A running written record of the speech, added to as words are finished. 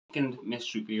second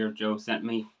mystery beer Joe sent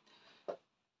me.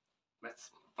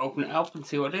 Let's open it up and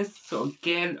see what it is. So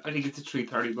again, I think it's a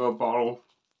 330ml bottle.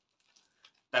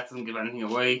 That doesn't give anything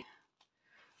away.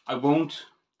 I won't.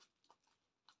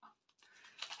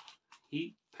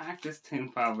 He packed this tin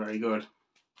foil very good.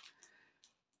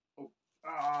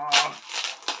 Oh,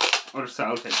 what a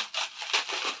salted.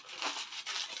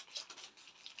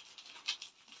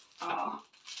 Oh.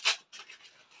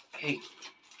 Okay.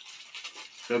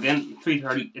 So again,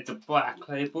 330. It's a black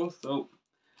label, so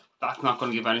that's not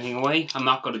going to give anything away. I'm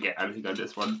not going to get anything on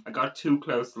this one. I got too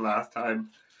close the last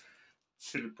time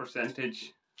to the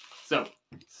percentage. So,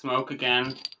 smoke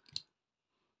again.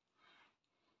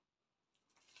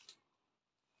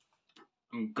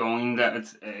 I'm going that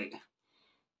it's a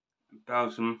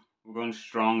Belgium. We're going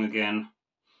strong again.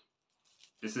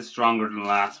 This is stronger than the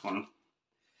last one.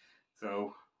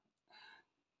 So,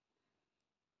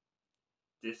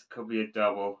 this could be a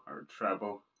double or a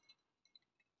treble.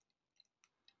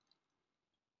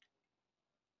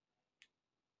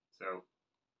 So,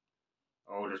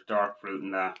 oh, there's dark fruit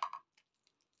in that.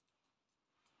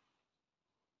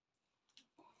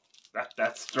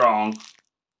 That's strong.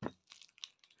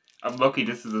 I'm lucky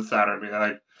this is a Saturday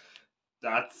night.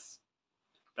 That's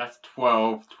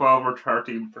 12 or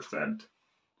 13%.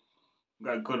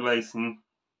 Got good lacing.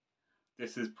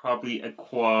 This is probably a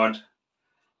quad.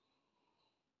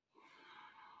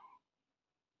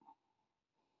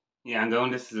 Yeah, I'm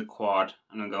going this is a quad,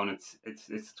 and I'm going it's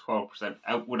 12%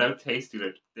 out without tasting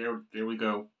it. There we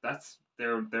go. That's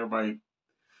there by.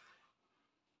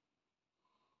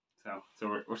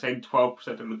 So we're saying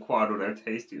 12% of the quad without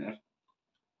tasting it.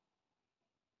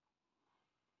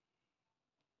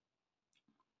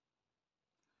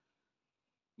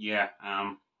 Yeah,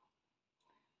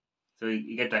 so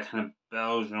you get that kind of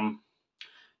Belgium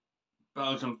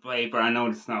flavor. I know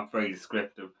it's not very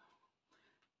descriptive.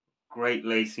 Great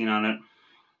lacing on it.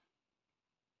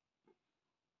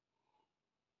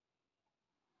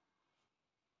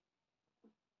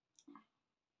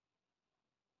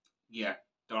 Yeah,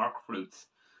 dark fruits.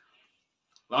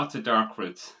 Lots of dark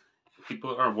fruits.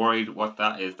 People are worried what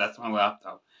that is. That's my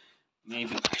laptop.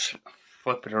 Maybe I should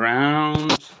flip it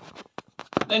around.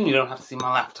 Then you don't have to see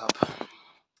my laptop.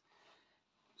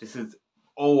 This is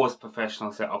always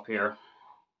professional setup here.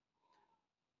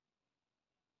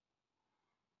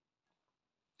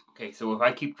 Okay, so if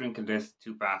I keep drinking this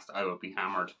too fast, I will be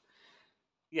hammered.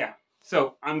 Yeah,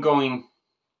 so I'm going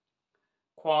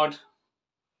quad,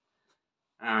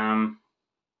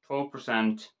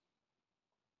 12%.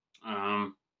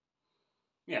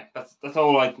 Yeah, that's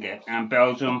all I can get. And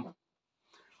Belgium.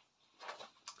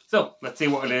 So let's see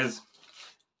what it is.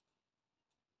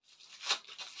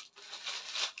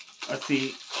 Let's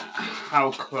see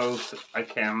how close I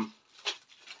can.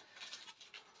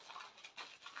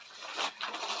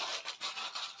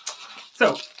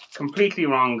 So completely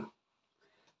wrong.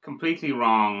 Completely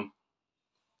wrong.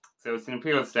 So it's an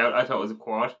Imperial Stout. I thought it was a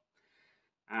quad.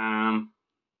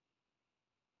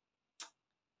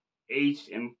 Aged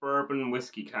in bourbon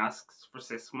whiskey casks for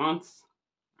 6 months.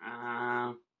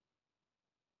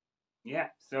 Yeah,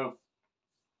 so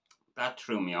that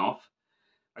threw me off.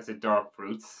 I said dark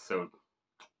fruits, so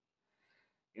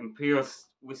Imperial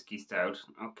whiskey stout.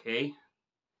 Okay,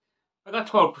 I got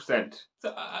 12%.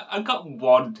 So I got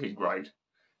one thing right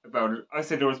about it. I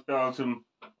said there was Belgium.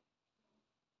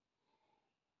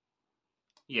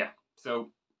 Yeah,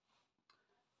 so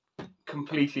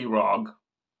completely wrong.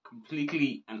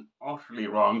 Completely and utterly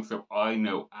wrong, so I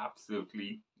know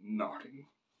absolutely nothing.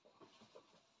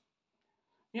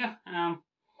 Yeah,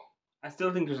 I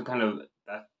still think there's a kind of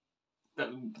that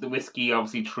the whiskey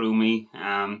obviously threw me.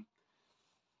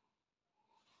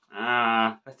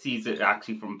 Let's see, is it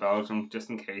actually from Belgium?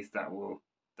 Just in case that will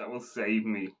save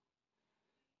me.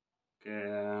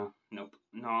 Nope,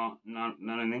 no, not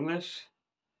in English.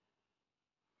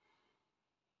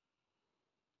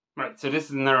 Right, so this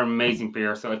is another amazing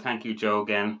beer. So I thank you, Joe,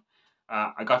 again.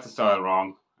 I got the style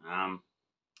wrong.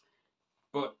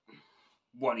 But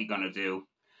what are you gonna do?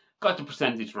 Got the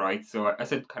percentage right, so I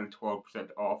said kind of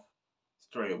 12% off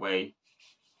straight away.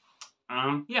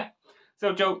 Yeah.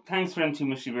 So Joe, thanks for them two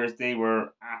mystery beers. They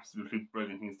were absolutely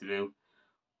brilliant things to do.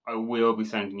 I will be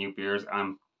sending you beers.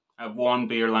 I have one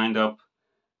beer lined up.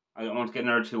 I want to get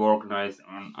another two organized,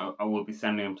 and I will be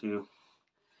sending them to you.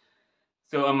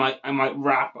 So I might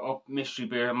wrap up mystery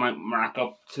beer. I might rack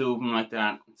up two of them like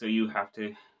that. So you have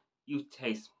to, you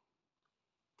taste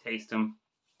them.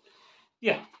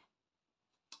 Yeah.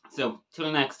 So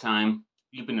till next time,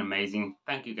 you've been amazing.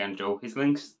 Thank you again, Joe. His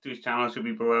links to his channel should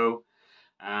be below.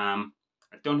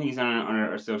 I don't think he's on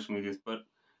our social medias, but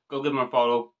go give him a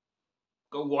follow.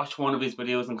 go watch one of his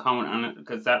videos and comment on it,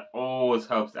 because that always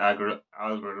helps the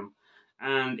algorithm.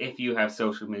 And if you have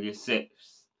social media,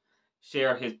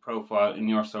 share his profile in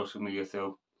your social media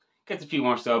so gets a few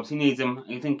more subs. He needs them.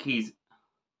 I think he's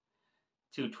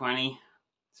 220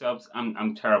 subs.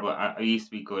 I'm terrible. I used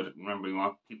to be good at remembering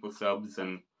what people's subs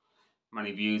and how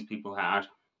many views people had.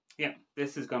 Yeah,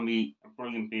 this is going to be a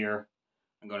brilliant beer.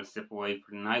 I'm going to sip away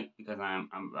for the night because I'm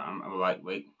a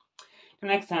lightweight. The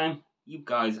next time, you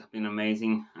guys have been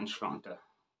amazing, and Shlanta.